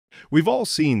We've all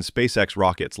seen SpaceX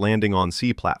rockets landing on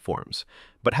sea platforms,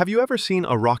 but have you ever seen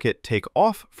a rocket take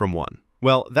off from one?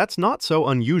 Well, that's not so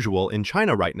unusual in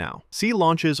China right now. Sea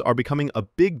launches are becoming a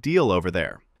big deal over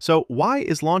there. So why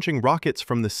is launching rockets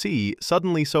from the sea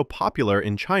suddenly so popular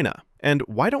in China? And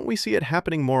why don't we see it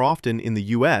happening more often in the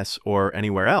US or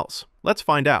anywhere else? Let's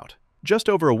find out. Just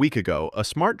over a week ago, a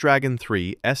Smart Dragon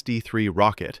 3 SD-3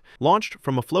 rocket launched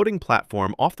from a floating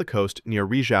platform off the coast near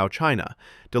Rizhao, China,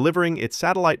 delivering its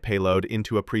satellite payload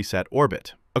into a preset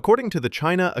orbit. According to the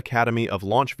China Academy of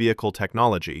Launch Vehicle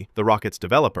Technology, the rocket's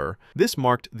developer, this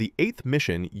marked the 8th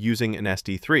mission using an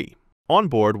SD-3. On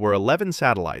board were 11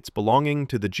 satellites belonging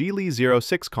to the Geely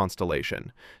 06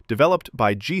 constellation, developed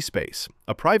by G-Space,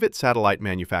 a private satellite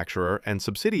manufacturer and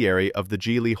subsidiary of the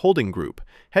Geely Holding Group,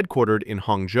 headquartered in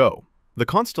Hangzhou. The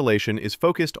constellation is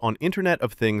focused on Internet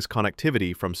of Things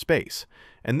connectivity from space,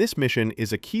 and this mission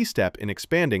is a key step in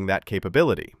expanding that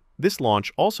capability. This launch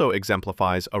also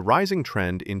exemplifies a rising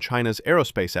trend in China's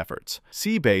aerospace efforts,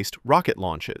 sea-based rocket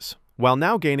launches. While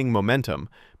now gaining momentum,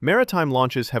 maritime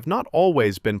launches have not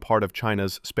always been part of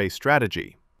China's space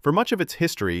strategy. For much of its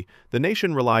history, the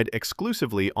nation relied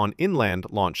exclusively on inland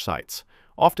launch sites,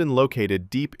 often located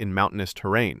deep in mountainous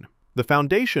terrain. The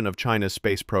foundation of China's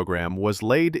space program was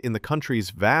laid in the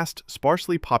country's vast,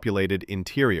 sparsely populated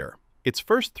interior. Its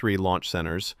first 3 launch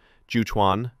centers,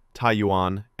 Jiuquan,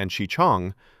 Taiyuan, and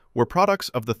Xichang, were products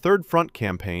of the Third Front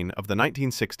campaign of the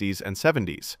 1960s and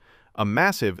 70s, a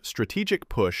massive strategic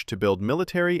push to build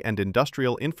military and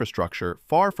industrial infrastructure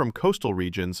far from coastal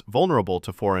regions vulnerable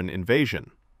to foreign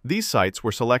invasion. These sites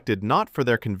were selected not for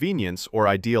their convenience or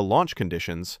ideal launch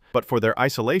conditions, but for their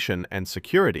isolation and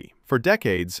security. For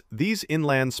decades, these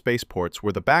inland spaceports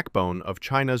were the backbone of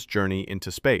China's journey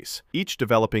into space, each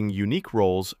developing unique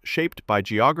roles shaped by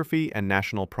geography and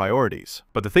national priorities.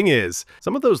 But the thing is,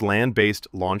 some of those land-based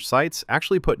launch sites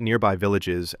actually put nearby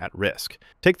villages at risk.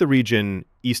 Take the region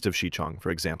east of Xichang,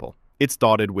 for example. It's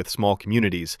dotted with small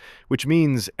communities, which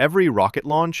means every rocket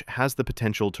launch has the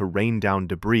potential to rain down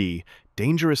debris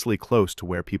dangerously close to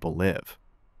where people live.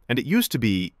 And it used to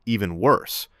be even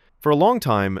worse. For a long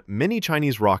time, many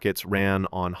Chinese rockets ran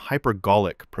on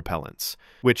hypergolic propellants,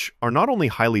 which are not only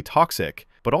highly toxic,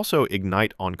 but also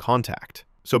ignite on contact.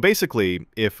 So basically,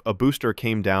 if a booster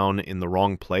came down in the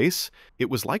wrong place, it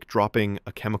was like dropping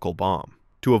a chemical bomb.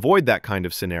 To avoid that kind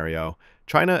of scenario,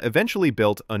 China eventually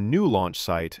built a new launch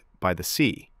site by the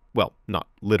sea. Well, not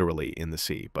literally in the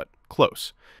sea, but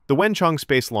close. The Wenchang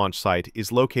Space Launch Site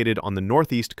is located on the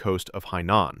northeast coast of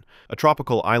Hainan, a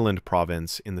tropical island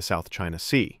province in the South China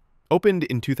Sea. Opened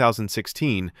in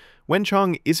 2016,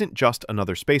 Wenchang isn't just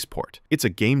another spaceport. It's a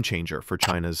game-changer for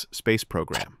China's space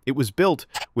program. It was built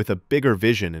with a bigger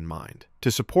vision in mind, to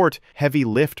support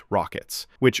heavy-lift rockets,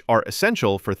 which are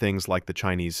essential for things like the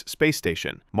Chinese space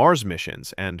station, Mars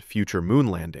missions, and future moon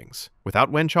landings. Without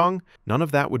Wenchang, none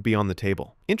of that would be on the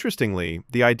table. Interestingly,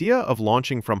 the idea of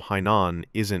launching from Hainan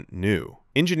isn't new.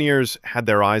 Engineers had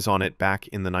their eyes on it back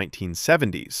in the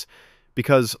 1970s,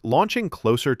 because launching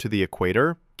closer to the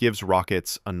equator gives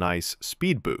rockets a nice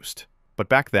speed boost. But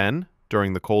back then,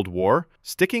 during the Cold War,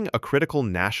 sticking a critical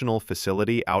national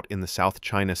facility out in the South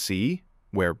China Sea,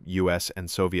 where US and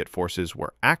Soviet forces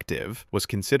were active, was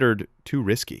considered too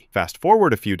risky. Fast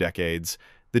forward a few decades,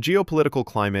 the geopolitical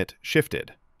climate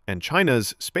shifted, and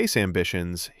China's space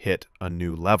ambitions hit a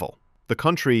new level. The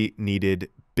country needed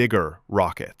bigger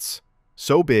rockets.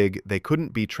 So big they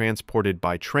couldn't be transported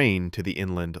by train to the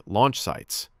inland launch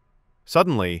sites.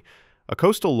 Suddenly, a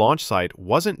coastal launch site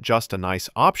wasn't just a nice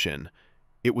option,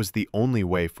 it was the only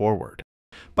way forward.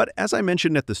 But as I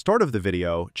mentioned at the start of the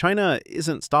video, China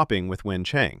isn't stopping with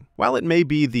Wenchang. While it may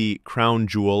be the crown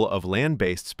jewel of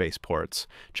land-based spaceports,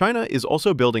 China is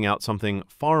also building out something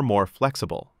far more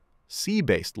flexible: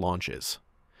 sea-based launches.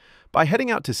 By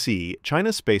heading out to sea,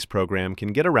 China's space program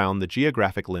can get around the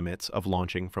geographic limits of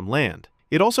launching from land.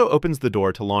 It also opens the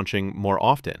door to launching more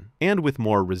often, and with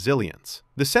more resilience.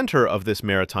 The center of this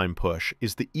maritime push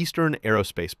is the Eastern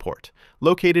Aerospace Port,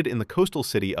 located in the coastal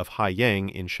city of Haiyang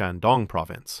in Shandong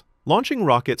Province. Launching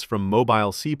rockets from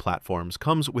mobile sea platforms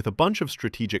comes with a bunch of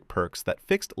strategic perks that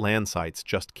fixed land sites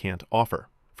just can't offer.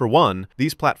 For one,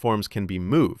 these platforms can be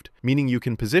moved, meaning you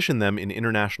can position them in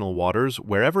international waters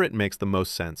wherever it makes the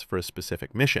most sense for a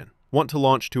specific mission. Want to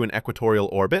launch to an equatorial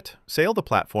orbit? Sail the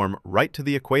platform right to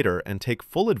the equator and take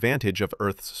full advantage of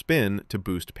Earth's spin to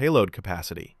boost payload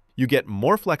capacity. You get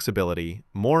more flexibility,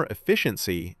 more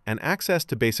efficiency, and access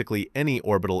to basically any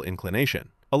orbital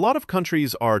inclination. A lot of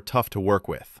countries are tough to work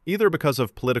with, either because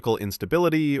of political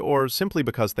instability or simply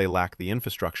because they lack the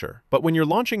infrastructure. But when you're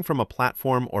launching from a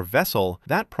platform or vessel,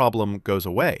 that problem goes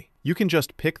away. You can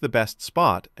just pick the best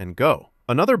spot and go.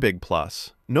 Another big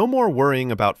plus, no more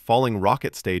worrying about falling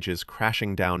rocket stages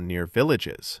crashing down near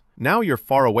villages. Now you're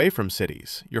far away from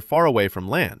cities, you're far away from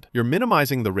land. You're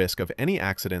minimizing the risk of any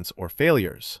accidents or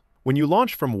failures. When you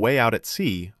launch from way out at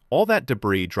sea, all that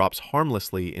debris drops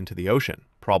harmlessly into the ocean.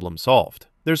 Problem solved.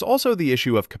 There's also the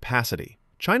issue of capacity.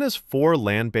 China's 4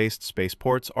 land-based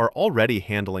spaceports are already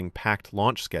handling packed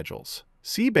launch schedules.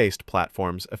 Sea-based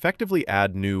platforms effectively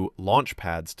add new launch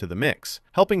pads to the mix,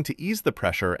 helping to ease the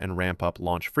pressure and ramp up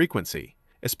launch frequency,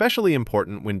 especially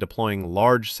important when deploying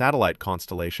large satellite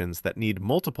constellations that need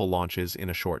multiple launches in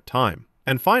a short time.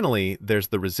 And finally, there's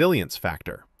the resilience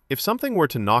factor. If something were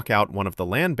to knock out one of the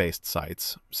land-based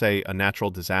sites, say a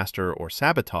natural disaster or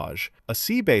sabotage, a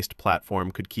sea-based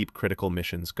platform could keep critical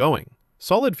missions going.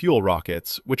 Solid fuel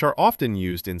rockets, which are often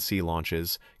used in sea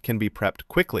launches, can be prepped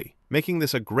quickly, making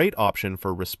this a great option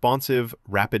for responsive,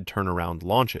 rapid turnaround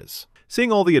launches.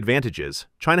 Seeing all the advantages,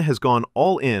 China has gone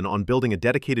all in on building a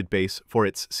dedicated base for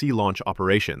its sea launch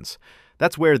operations.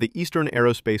 That's where the Eastern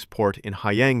Aerospace Port in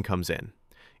Haiyang comes in.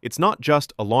 It's not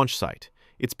just a launch site.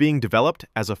 It's being developed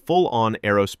as a full-on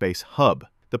aerospace hub.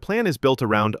 The plan is built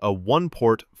around a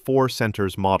one-port, 4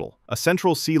 centers model, a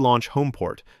central sea launch home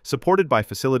port supported by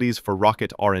facilities for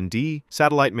rocket R&D,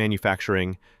 satellite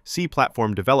manufacturing, sea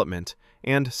platform development,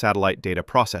 and satellite data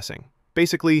processing.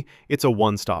 Basically, it's a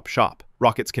one-stop shop.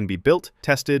 Rockets can be built,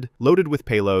 tested, loaded with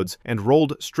payloads, and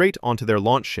rolled straight onto their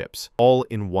launch ships, all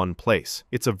in one place.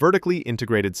 It's a vertically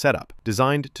integrated setup,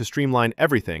 designed to streamline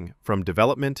everything from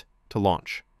development to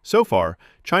launch. So far,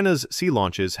 China's sea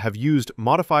launches have used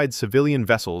modified civilian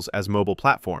vessels as mobile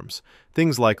platforms,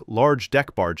 things like large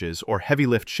deck barges or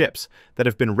heavy-lift ships that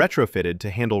have been retrofitted to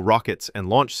handle rockets and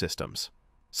launch systems.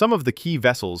 Some of the key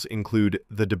vessels include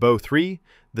the Debo 3,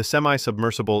 the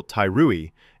semi-submersible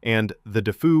Tairui, and the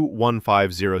Defu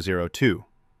 15002.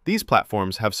 These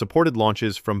platforms have supported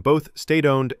launches from both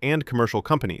state-owned and commercial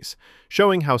companies,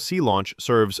 showing how sea launch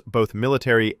serves both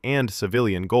military and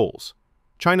civilian goals.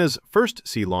 China's first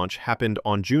sea launch happened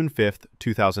on June 5,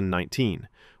 2019,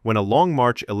 when a Long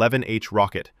March 11H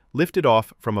rocket lifted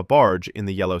off from a barge in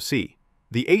the Yellow Sea.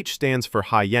 The H stands for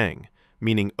Haiyang,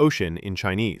 meaning ocean in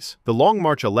Chinese. The Long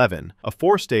March 11, a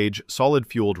 4-stage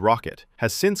solid-fueled rocket,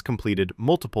 has since completed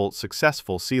multiple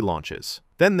successful sea launches.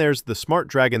 Then there's the Smart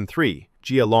Dragon 3,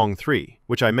 Jialong 3,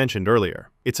 which I mentioned earlier.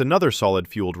 It's another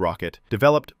solid-fueled rocket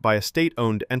developed by a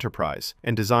state-owned enterprise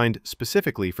and designed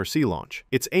specifically for sea launch.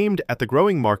 It's aimed at the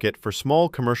growing market for small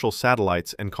commercial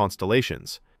satellites and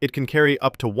constellations. It can carry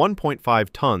up to 1.5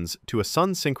 tons to a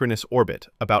sun-synchronous orbit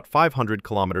about 500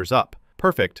 kilometers up,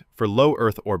 perfect for low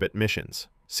Earth orbit missions.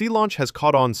 Sea launch has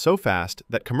caught on so fast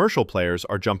that commercial players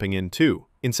are jumping in too.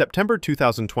 In September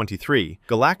 2023,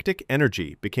 Galactic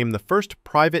Energy became the first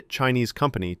private Chinese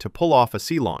company to pull off a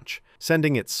sea launch,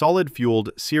 sending its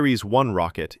solid-fueled Series 1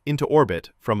 rocket into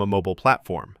orbit from a mobile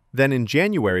platform. Then in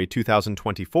January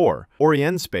 2024,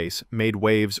 Arianespace made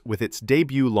waves with its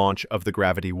debut launch of the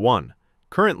Gravity 1,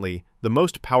 currently the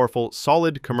most powerful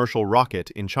solid commercial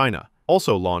rocket in China,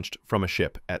 also launched from a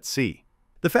ship at sea.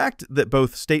 The fact that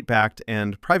both state-backed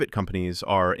and private companies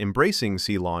are embracing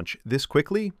sea launch this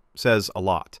quickly says a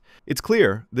lot. It's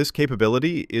clear this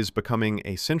capability is becoming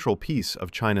a central piece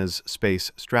of China's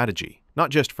space strategy,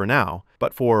 not just for now,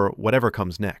 but for whatever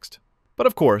comes next. But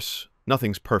of course,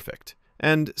 nothing's perfect,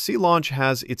 and sea launch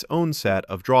has its own set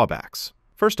of drawbacks.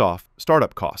 First off,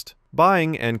 startup cost.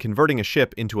 Buying and converting a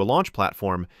ship into a launch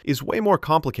platform is way more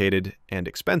complicated and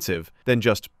expensive than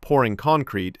just pouring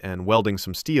concrete and welding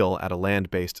some steel at a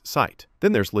land-based site.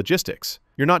 Then there's logistics.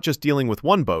 You're not just dealing with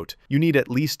one boat, you need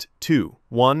at least 2.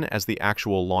 One as the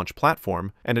actual launch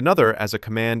platform, and another as a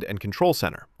command and control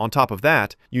center. On top of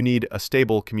that, you need a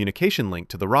stable communication link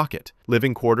to the rocket,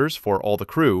 living quarters for all the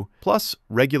crew, plus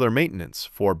regular maintenance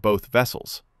for both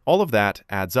vessels. All of that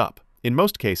adds up. In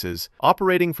most cases,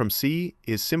 operating from sea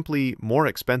is simply more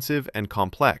expensive and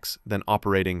complex than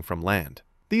operating from land.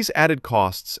 These added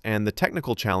costs and the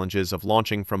technical challenges of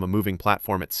launching from a moving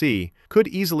platform at sea could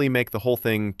easily make the whole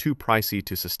thing too pricey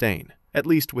to sustain, at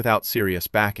least without serious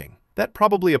backing. That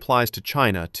probably applies to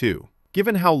China, too.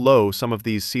 Given how low some of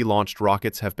these sea-launched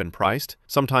rockets have been priced,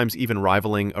 sometimes even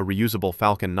rivaling a reusable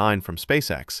Falcon 9 from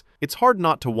SpaceX, it's hard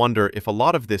not to wonder if a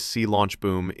lot of this sea launch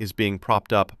boom is being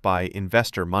propped up by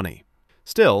investor money.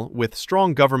 Still, with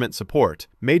strong government support,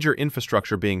 major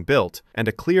infrastructure being built, and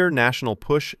a clear national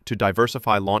push to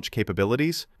diversify launch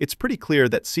capabilities, it's pretty clear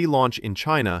that sea launch in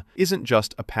China isn't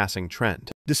just a passing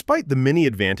trend. Despite the many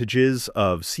advantages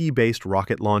of sea-based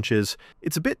rocket launches,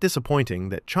 it's a bit disappointing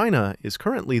that China is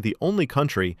currently the only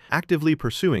country actively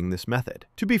pursuing this method.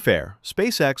 To be fair,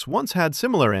 SpaceX once had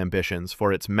similar ambitions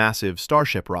for its massive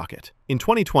Starship rocket. In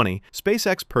 2020,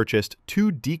 SpaceX purchased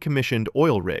two decommissioned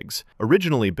oil rigs,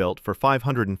 originally built for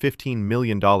 $515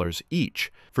 million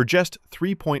each, for just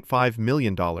 $3.5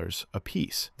 million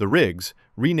apiece. The rigs,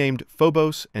 renamed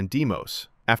Phobos and Deimos,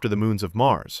 after the moons of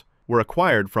Mars, were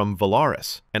acquired from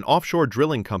Valaris, an offshore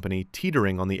drilling company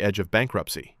teetering on the edge of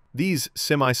bankruptcy. These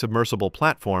semi-submersible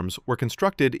platforms were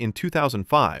constructed in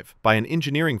 2005 by an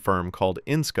engineering firm called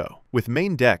INSCO. With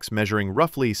main decks measuring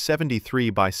roughly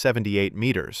 73 by 78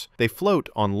 meters, they float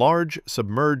on large,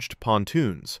 submerged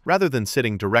pontoons rather than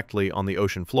sitting directly on the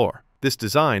ocean floor. This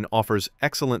design offers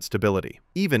excellent stability,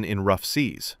 even in rough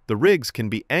seas. The rigs can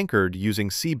be anchored using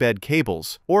seabed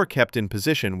cables or kept in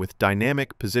position with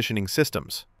dynamic positioning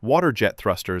systems, water jet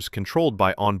thrusters controlled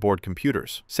by onboard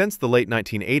computers. Since the late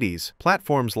 1980s,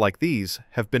 platforms like these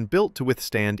have been built to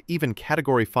withstand even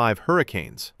Category 5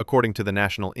 hurricanes, according to the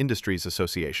National Industries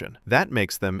Association. That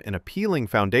makes them an appealing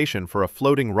foundation for a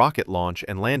floating rocket launch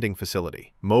and landing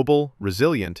facility. Mobile,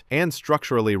 resilient, and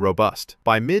structurally robust.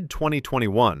 By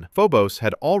mid-2021, Phobos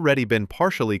had already been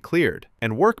partially cleared,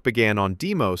 and work began on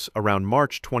Deimos around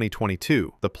March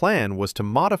 2022. The plan was to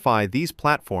modify these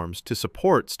platforms to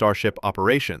support Starship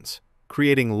operations,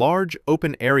 creating large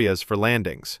open areas for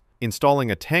landings,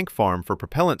 installing a tank farm for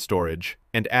propellant storage,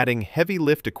 and adding heavy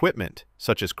lift equipment,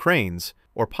 such as cranes,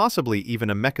 or possibly even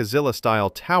a Mechazilla-style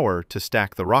tower to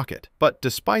stack the rocket. But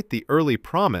despite the early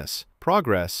promise,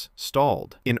 progress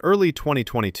stalled. In early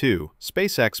 2022,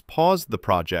 SpaceX paused the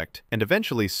project and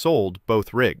eventually sold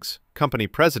both rigs. Company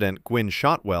president Gwynne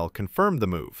Shotwell confirmed the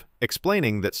move,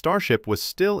 explaining that Starship was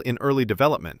still in early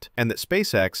development and that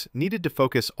SpaceX needed to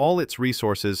focus all its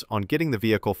resources on getting the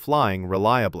vehicle flying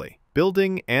reliably.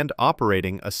 Building and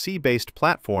operating a sea-based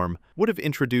platform would have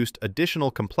introduced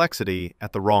additional complexity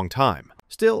at the wrong time.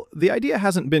 Still, the idea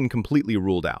hasn't been completely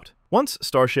ruled out. Once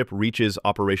Starship reaches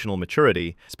operational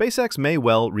maturity, SpaceX may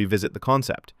well revisit the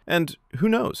concept. And who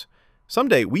knows?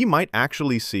 Someday we might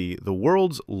actually see the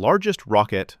world's largest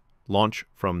rocket launch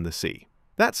from the sea.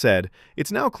 That said,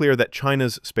 it's now clear that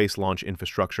China's space launch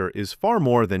infrastructure is far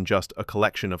more than just a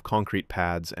collection of concrete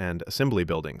pads and assembly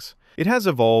buildings. It has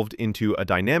evolved into a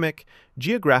dynamic,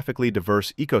 geographically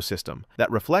diverse ecosystem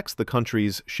that reflects the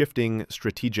country's shifting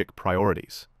strategic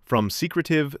priorities. From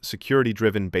secretive,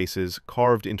 security-driven bases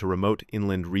carved into remote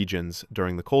inland regions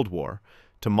during the Cold War,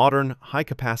 to modern,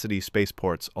 high-capacity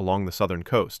spaceports along the southern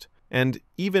coast, and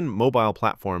even mobile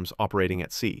platforms operating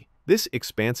at sea. This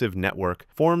expansive network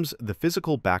forms the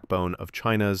physical backbone of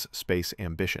China's space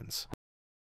ambitions.